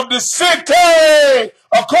 Inside of the city,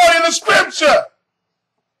 according to Scripture.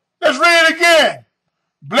 Let's read it again.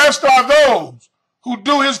 Blessed are those who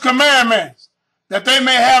do his commandments, that they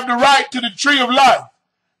may have the right to the tree of life,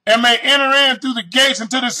 and may enter in through the gates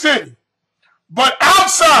into the city. But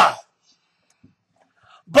outside,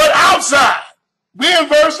 we in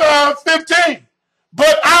verse 15.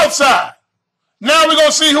 But outside. Now we're going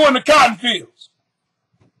to see who in the cotton fields.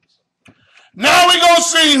 Now we're going to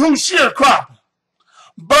see who's sharecropping.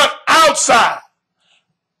 But outside.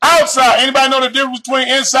 Outside. Anybody know the difference between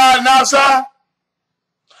inside and outside?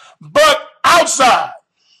 But outside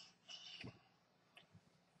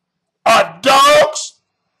are dogs.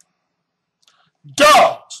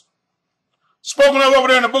 Dogs. Spoken of over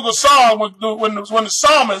there in the book of Psalms when the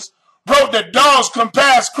psalmist wrote that dogs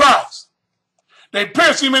compass Christ. They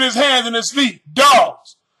pierced him in his hands and his feet.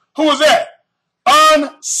 Dogs. Who was that?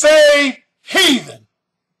 Unsaved heathen.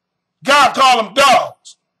 God called them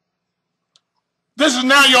dogs. This is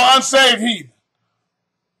now your unsaved heathen.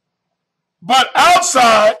 But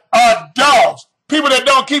outside are dogs. People that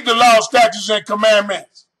don't keep the law, statutes, and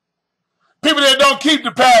commandments. People that don't keep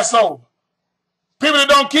the Passover. People that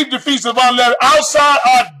don't keep the Feast of Unleavened. Outside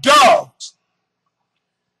are dogs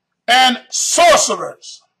and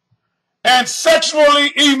sorcerers and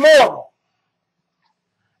sexually immoral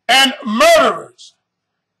and murderers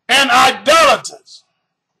and idolaters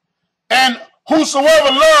and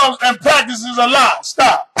whosoever loves and practices a lie.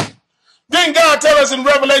 Stop. Didn't God tell us in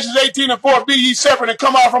Revelation 18:4, be ye separate and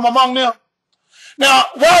come out from among them? Now,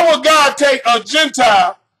 why would God take a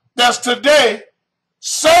Gentile that's today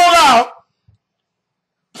sold out,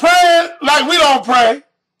 praying like we don't pray,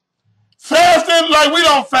 fasting like we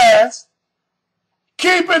don't fast,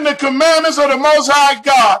 keeping the commandments of the Most High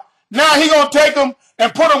God? Now he going to take them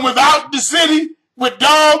and put them without the city with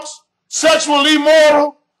dogs, sexually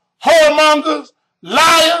immoral, whoremongers,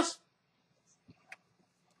 liars?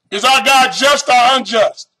 Is our God just or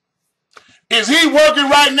unjust? Is he working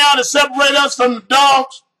right now to separate us from the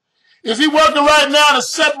dogs? Is he working right now to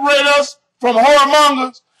separate us from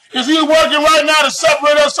whoremongers? Is he working right now to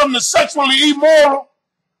separate us from the sexually immoral?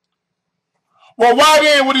 Well, why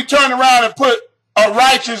then would he turn around and put a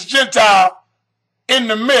righteous Gentile in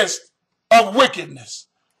the midst of wickedness?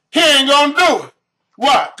 He ain't going to do it.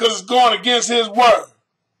 Why? Because it's going against his word.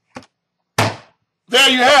 There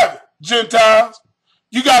you have it, Gentiles.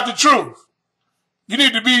 You got the truth. You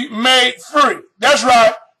need to be made free. That's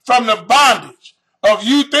right, from the bondage of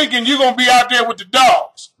you thinking you're going to be out there with the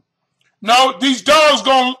dogs. No, these dogs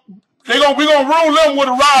we're going to rule them with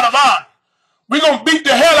a rod of iron. We're going to beat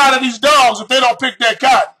the hell out of these dogs if they don't pick that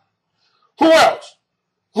cotton. Who else?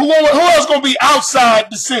 Who else going to be outside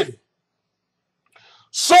the city?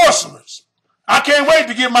 Sorcerers. I can't wait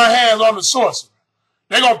to get my hands on the sorcerer.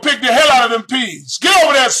 They're going to pick the hell out of them peas. Get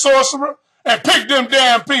over that sorcerer and pick them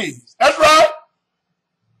damn peas. That's right.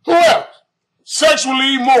 Who else?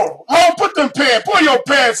 Sexually immoral. Oh, put them pants. Pull your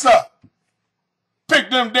pants up. Pick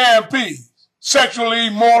them damn peas. Sexually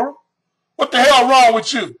immoral. What the hell wrong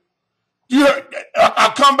with you?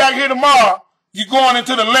 I come back here tomorrow. You're going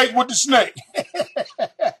into the lake with the snake.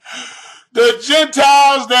 The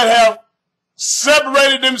Gentiles that have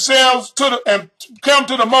separated themselves and come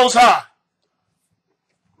to the Most High.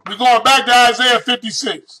 We're going back to Isaiah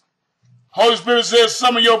 56. Holy Spirit says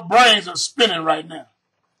some of your brains are spinning right now.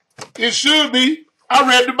 It should be. I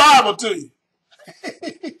read the Bible to you.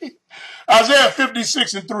 Isaiah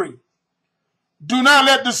 56:3. Do not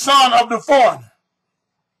let the son of the foreigner.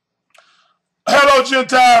 Hello,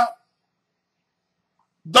 Gentile.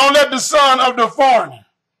 Don't let the son of the foreigner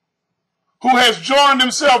who has joined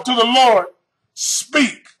himself to the Lord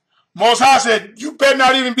speak. Most High said, you better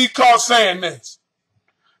not even be caught saying this.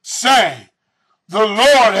 Saying, the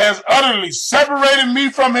Lord has utterly separated me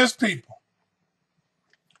from his people.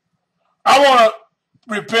 I want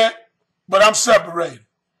to repent, but I'm separated.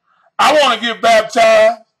 I want to get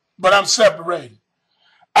baptized, but I'm separated.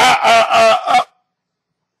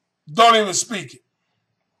 Don't even speak it.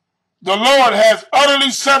 The Lord has utterly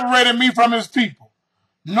separated me from his people.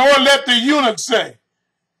 Nor let the eunuch say,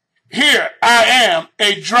 here I am,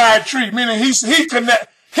 a dry tree. Meaning he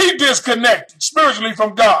disconnected spiritually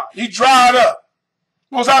from God. He dried up.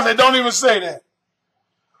 Most High said, don't even say that.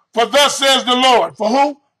 For thus says the Lord. For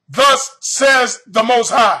who? Thus says the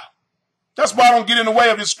Most High. That's why I don't get in the way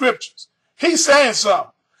of his scriptures. He's saying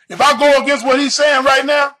something. If I go against what he's saying right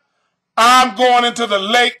now, I'm going into the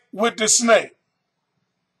lake with the snake.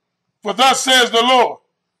 For thus says the Lord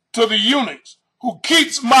to the eunuchs, who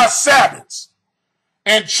keeps my Sabbaths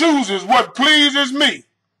and chooses what pleases me,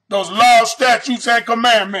 those laws, statutes, and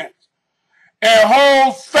commandments, and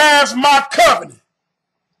hold fast my covenant,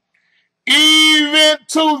 even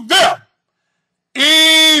to them,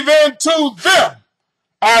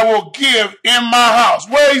 I will give in my house.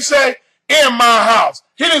 Where he say? In my house.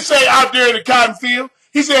 He didn't say out there in the cotton field.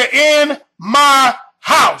 He said in my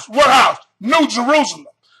house. What house? New Jerusalem.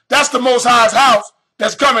 That's the Most High's house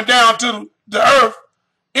that's coming down to the earth.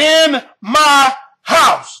 In my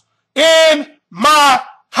house. In my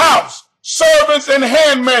house. Servants and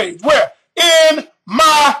handmaids. Where? In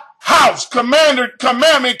my house.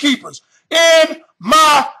 Commandment keepers. In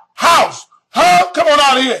my house. Huh? Come on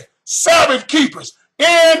out of here. Sabbath keepers.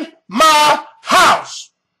 In my house.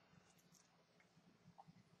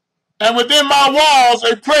 And within my walls,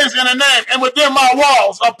 a place and a name. And within my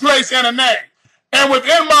walls, a place and a name. And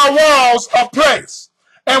within my walls, a place.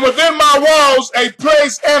 And within my walls, a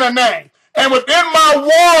place and a name. And within my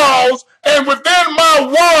walls, and within my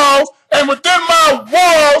walls, and within my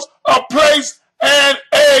walls, a place and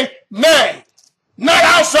a name. Not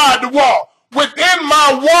outside the wall. Within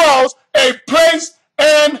my walls, a place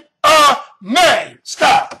and a name.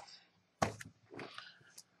 Stop.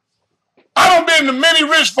 I done been to many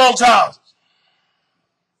rich folks' houses.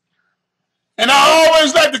 And I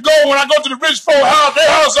always like to go, when I go to the rich folks' house, their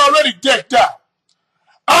house already decked out.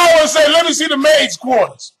 I always say, let me see the maids'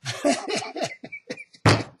 quarters.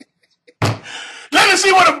 Let me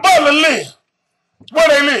see where the butler live. Where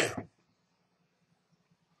they live.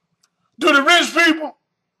 Do the rich people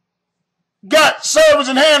got servants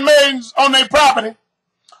and handmaids on their property?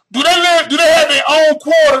 Do they have their own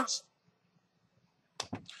quarters?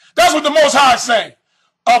 That's what the Most High is saying.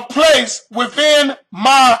 A place within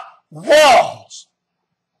my walls.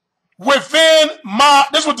 Within my,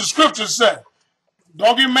 this is what the scriptures say.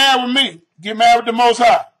 Don't get mad with me. Get mad with the Most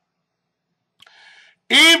High.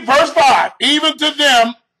 Verse 5, even to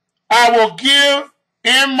them I will give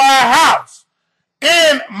in my house.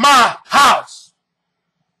 In my house.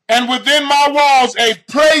 And within my walls a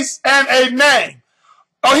place and a name.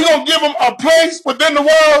 Oh, he going to give them a place within the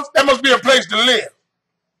walls? That must be a place to live.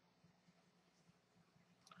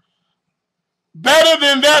 Better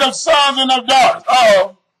than that of sons and of daughters.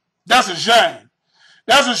 Uh-oh, that's a shame.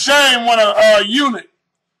 That's a shame when a eunuch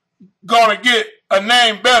going to get a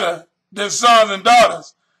name better than sons and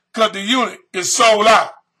daughters, because the eunuch is sold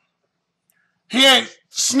out. He ain't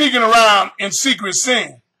sneaking around in secret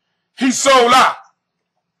sin. He's sold out.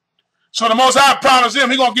 So the Most High promised him,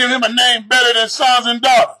 he's going to give him a name better than sons and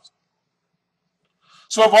daughters.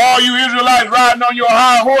 So for all you Israelites riding on your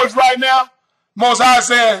high horse right now, Most High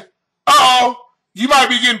saying, uh-oh, you might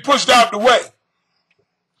be getting pushed out the way.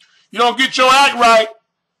 You don't get your act right,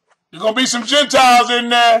 there's going to be some Gentiles in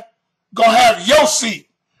there going to have your seat.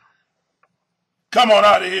 Come on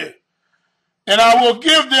out of here. And I will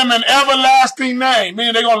give them an everlasting name,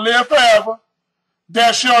 meaning they're going to live forever,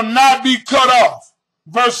 that shall not be cut off.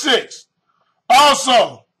 Verse 6.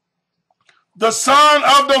 Also, the son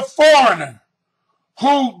of the foreigner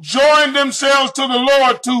who joined themselves to the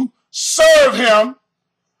Lord to serve him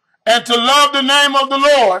and to love the name of the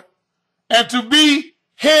Lord and to be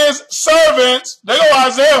his servants. They go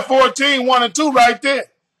Isaiah 14, 1 and 2 right there.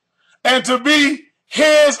 And to be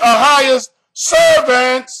his or highest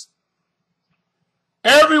servants.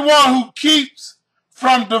 Everyone who keeps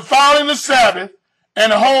from defiling the Sabbath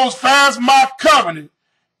and holds fast my covenant,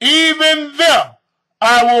 even them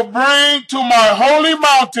I will bring to my holy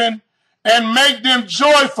mountain and make them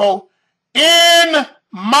joyful in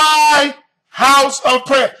my house of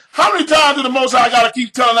prayer. How many times do the Most High got to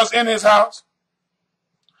keep telling us in his house?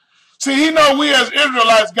 See, he know we as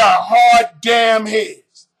Israelites got hard damn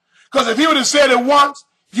heads. Because if he would have said it once,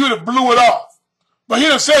 you would have blew it off. But he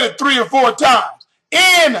done said it 3 or 4 times.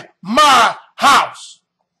 In my house.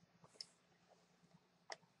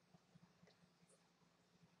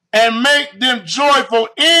 And make them joyful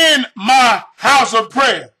in my house of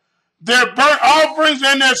prayer. Their burnt offerings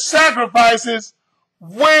and their sacrifices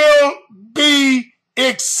will be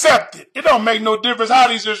accepted. It don't make no difference how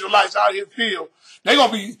these Israelites out here feel. They're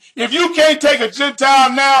going to be, if you can't take a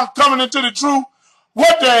Gentile now coming into the truth,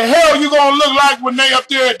 what the hell you going to look like when they up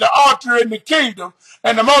there at the altar in the kingdom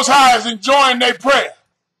and the Most High is enjoying their prayer?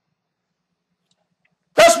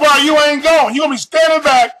 That's why you ain't going. You're going to be standing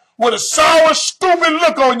back with a sour, stupid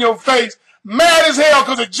look on your face, mad as hell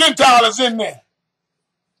because a Gentile is in there.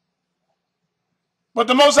 But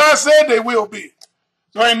the Most High said they will be.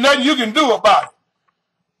 There ain't nothing you can do about it.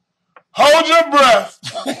 Hold your breath.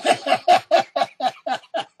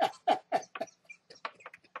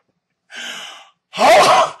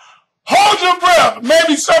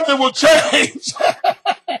 something will change.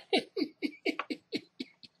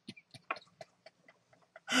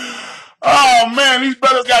 Oh man, these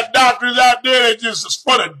brothers got doctrines out there that just is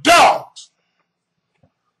for the dogs.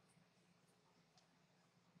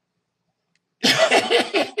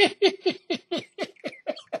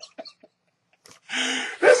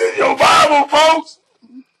 This is your Bible, folks.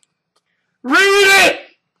 Read it.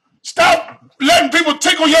 Stop letting people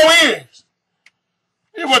tickle your ears.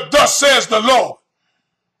 Hear what thus says the Lord.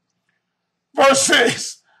 Verse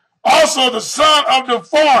 6. Also the son of the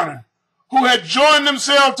foreigner who had joined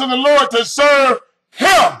themselves to the Lord to serve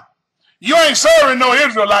him. You ain't serving no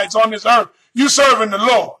Israelites on this earth. You serving the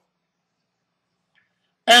Lord.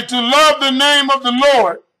 And to love the name of the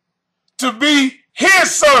Lord, to be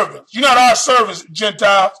his servants. You're not our servants,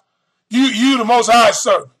 Gentiles. You the Most High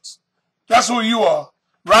servants. That's who you are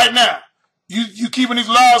right now. You keeping these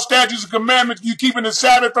laws, statutes, and commandments. You keeping the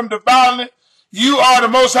Sabbath from defiling it. You are the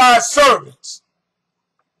Most High servants.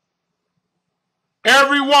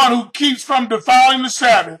 Everyone who keeps from defiling the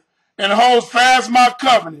Sabbath and holds fast my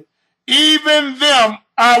covenant, even them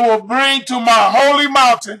I will bring to my holy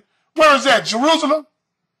mountain. Where is that? Jerusalem?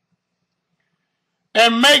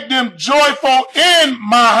 And make them joyful in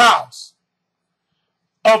my house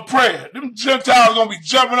of prayer. Them Gentiles are going to be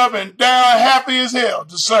jumping up and down, happy as hell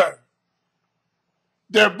to serve.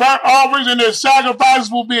 Their burnt offerings and their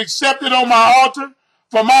sacrifices will be accepted on my altar,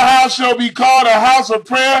 for my house shall be called a house of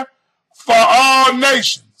prayer for all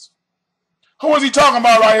nations. Who is he talking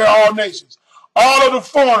about right here, all nations? All of the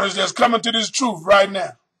foreigners that's coming to this truth right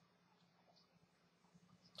now.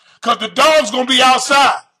 Because the dog's going to be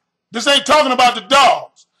outside. This ain't talking about the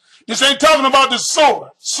dogs. This ain't talking about the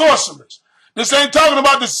sorcerers. This ain't talking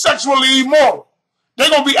about the sexually immoral. They're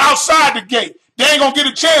going to be outside the gate. They ain't going to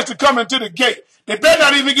get a chance to come into the gate. They better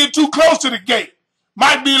not even get too close to the gate.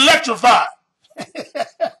 Might be electrified.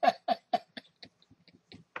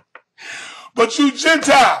 But you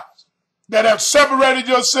Gentiles that have separated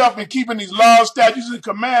yourself in keeping these laws, statutes, and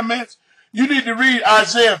commandments, you need to read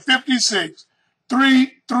Isaiah 56,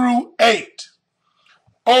 3 through 8.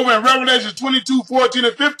 Over in Revelation 22, 14,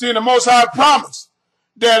 and 15, the Most High promised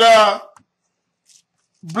that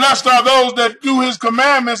blessed are those that do his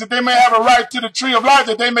commandments, that they may have a right to the tree of life,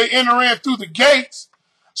 that they may enter in through the gates.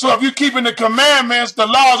 So if you're keeping the commandments, the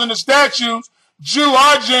laws, and the statutes, Jew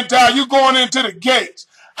or Gentile, you're going into the gates.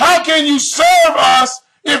 How can you serve us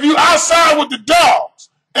if you outside with the dogs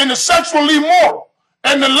and the sexually immoral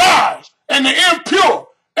and the lies and the impure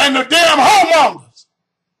and the damn homemongers?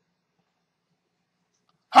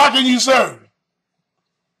 How can you serve?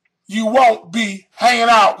 You won't be hanging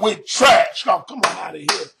out with trash. Oh, come on out of here.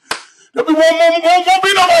 There won't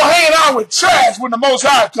be no more hanging out with trash when the Most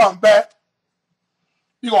High comes back.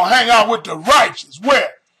 You're going to hang out with the righteous. Where?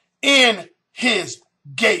 In his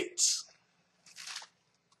gates.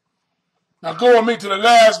 Now go with me to the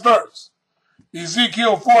last verse.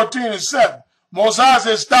 Ezekiel 14 and 7. Most High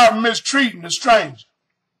says, stop mistreating the stranger.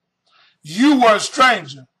 You were a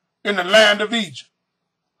stranger in the land of Egypt.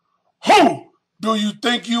 Who do you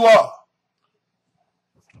think you are?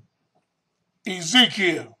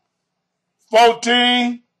 Ezekiel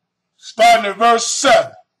 14, starting at verse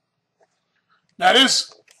 7. Now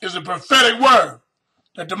this is a prophetic word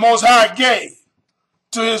that the Most High gave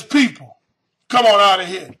to his people. Come on out of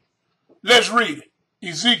here. Let's read it.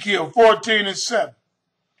 Ezekiel 14 and 7.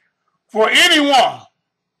 For anyone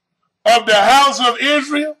of the house of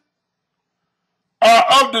Israel or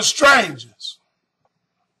of the strangers.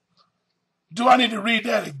 Do I need to read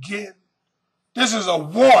that again? This is a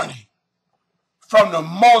warning from the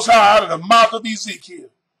Most High out of the mouth of Ezekiel.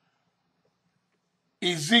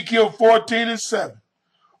 Ezekiel 14 and 7.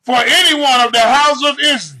 For anyone of the house of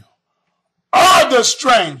Israel or the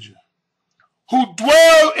stranger who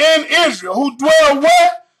dwell in Israel. Who dwell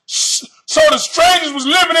where? So the strangers was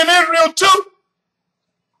living in Israel too?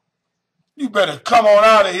 You better come on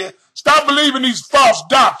out of here. Stop believing these false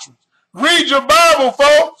doctrines. Read your Bible,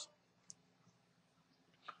 folks.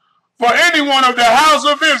 For anyone of the house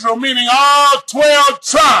of Israel, meaning all 12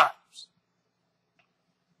 tribes,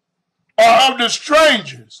 or of the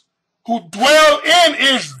strangers who dwell in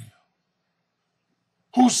Israel,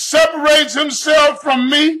 who separates himself from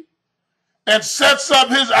me, and sets up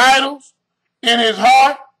his idols in his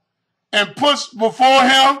heart and puts before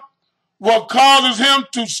him what causes him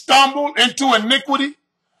to stumble into iniquity.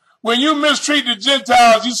 When you mistreat the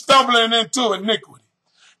Gentiles, you're stumbling into iniquity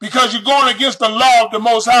because you're going against the law of the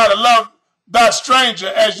Most High to love thy stranger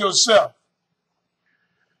as yourself.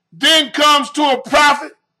 Then comes to a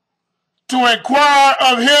prophet to inquire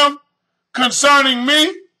of him concerning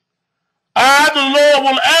me. I, the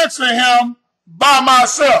Lord, will answer him by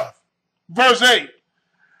myself. Verse 8.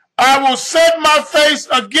 I will set my face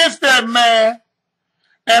against that man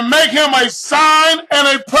and make him a sign and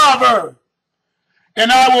a proverb,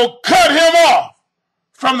 and I will cut him off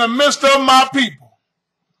from the midst of my people.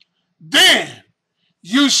 Then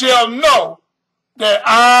you shall know that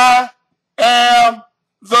I am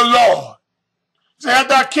the Lord. So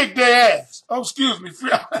after I kick their ass, oh, excuse me,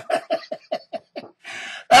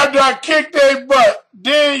 after I kick their butt,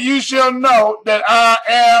 then you shall know that I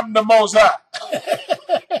am the Most High.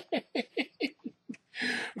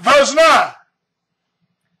 Verse 9.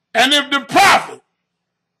 And if the prophet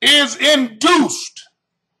is induced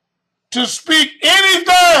to speak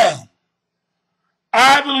anything,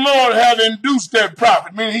 I, the Lord, have induced that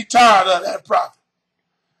prophet, meaning he tired of that prophet.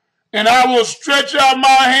 And I will stretch out my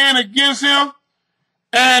hand against him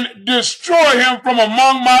and destroy him from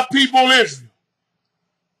among my people Israel.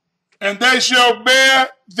 And they shall bear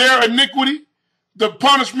their iniquity. The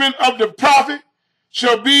punishment of the prophet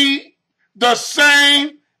shall be the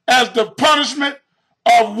same as the punishment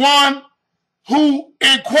of one who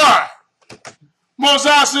inquired.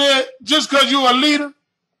 Moses said, just because you're a leader,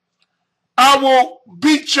 I will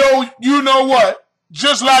beat your you-know-what,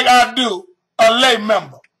 just like I do a lay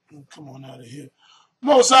member. Come on out of here.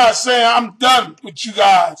 Moses saying, I'm done with you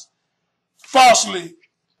guys falsely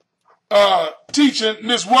teaching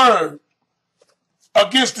this word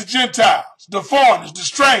against the Gentiles, the foreigners, the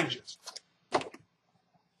strangers.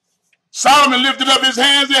 Solomon lifted up his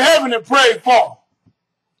hands to heaven and prayed for them.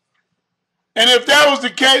 And if that was the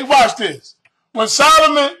case, watch this. When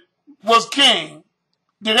Solomon was king,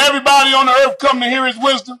 did everybody on the earth come to hear his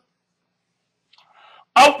wisdom?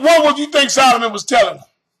 What would you think Solomon was telling them?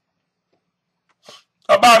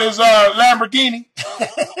 About his Lamborghini?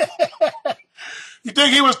 You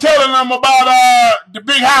think he was telling them about the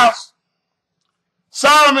big house?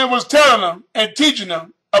 Solomon was telling them and teaching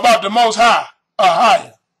them about the Most High,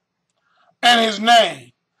 Ahia, and his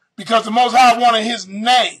name. Because the Most High wanted his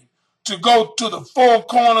name to go to the four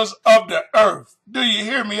corners of the earth. Do you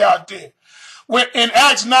hear me out there? When in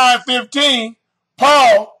Acts 9:15,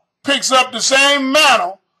 Paul picks up the same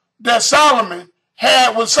mantle that Solomon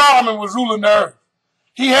had when Solomon was ruling the earth.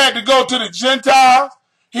 He had to go to the Gentiles,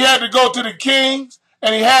 he had to go to the kings,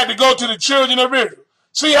 and he had to go to the children of Israel.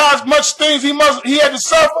 See how much things he had to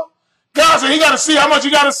suffer? God said he got to see how much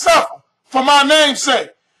he got to suffer for my name's sake.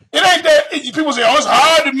 It ain't that people say, oh, it's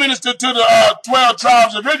hard to minister to the 12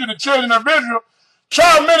 tribes of Israel, the children of Israel.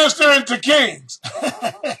 Try ministering to kings.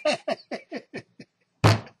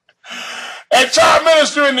 And try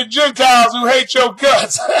ministering to Gentiles who hate your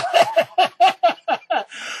guts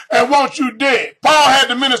and want you dead. Paul had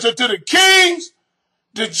to minister to the kings,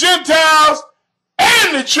 the Gentiles,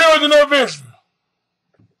 and the children of Israel.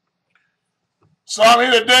 So I'm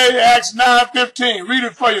here today, Acts 9:15. Read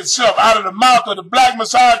it for yourself. Out of the mouth of the black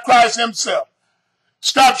Messiah Christ himself.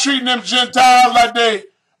 Stop treating them Gentiles like they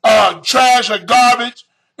trash or garbage,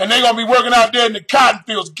 and they're going to be working out there in the cotton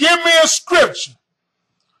fields. Give me a scripture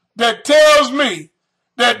that tells me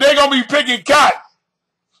that they're going to be picking cotton.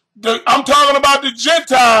 I'm talking about the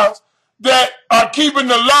Gentiles that are keeping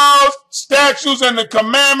the laws, statutes, and the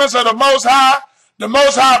commandments of the Most High. The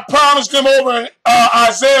Most High promised them over in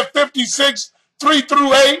Isaiah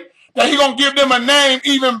 56:3-8, that he's going to give them a name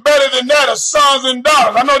even better than that of sons and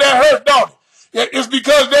daughters. I know that hurt, don't it? It's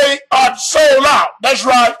because they are sold out. That's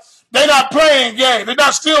right. They're not playing games. They're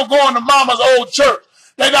not still going to mama's old church.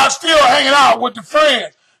 They're not still hanging out with the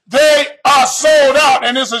friends. They are sold out,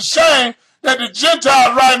 and it's a shame that the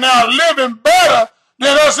Gentiles right now are living better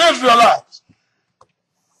than us Israelites.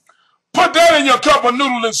 Put that in your cup of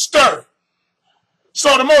noodle and stir it.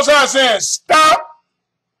 So the Most High says, stop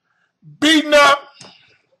beating up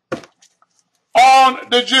on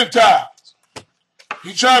the Gentiles.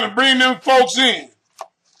 He's trying to bring them folks in.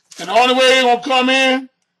 And the only way they're going to come in,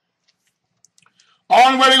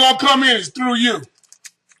 is through you.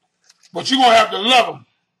 But you're going to have to love them.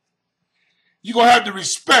 You're going to have to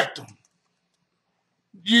respect them.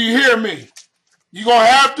 You hear me? You're going to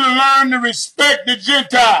have to learn to respect the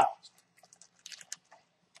Gentiles.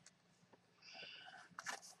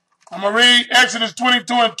 I'm going to read Exodus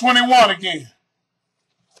 22-21 again.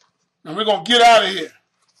 And we're going to get out of here.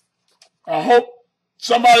 I hope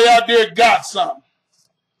somebody out there got something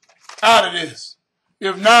out of this.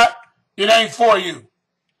 If not, it ain't for you.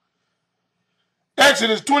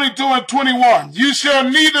 Exodus 22-21. You shall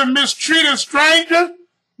neither mistreat a stranger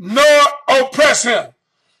nor oppress him.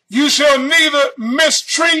 You shall neither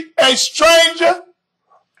mistreat a stranger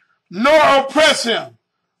nor oppress him,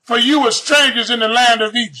 for you were strangers in the land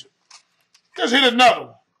of Egypt. Let's hit another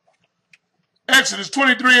one. Exodus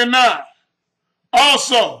 23:9.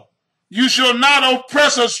 Also, you shall not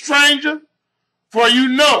oppress a stranger, for you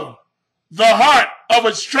know the heart of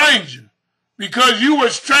a stranger, because you were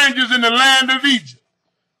strangers in the land of Egypt.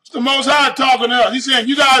 It's the Most High talking to us. He's saying,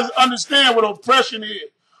 you guys understand what oppression is.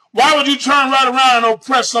 Why would you turn right around and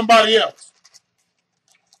oppress somebody else?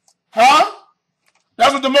 Huh?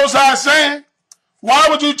 That's what the Most High is saying. Why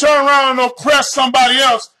would you turn around and oppress somebody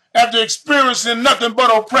else after experiencing nothing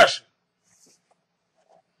but oppression?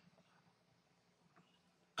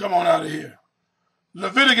 Come on out of here.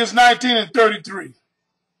 Leviticus 19 and 33.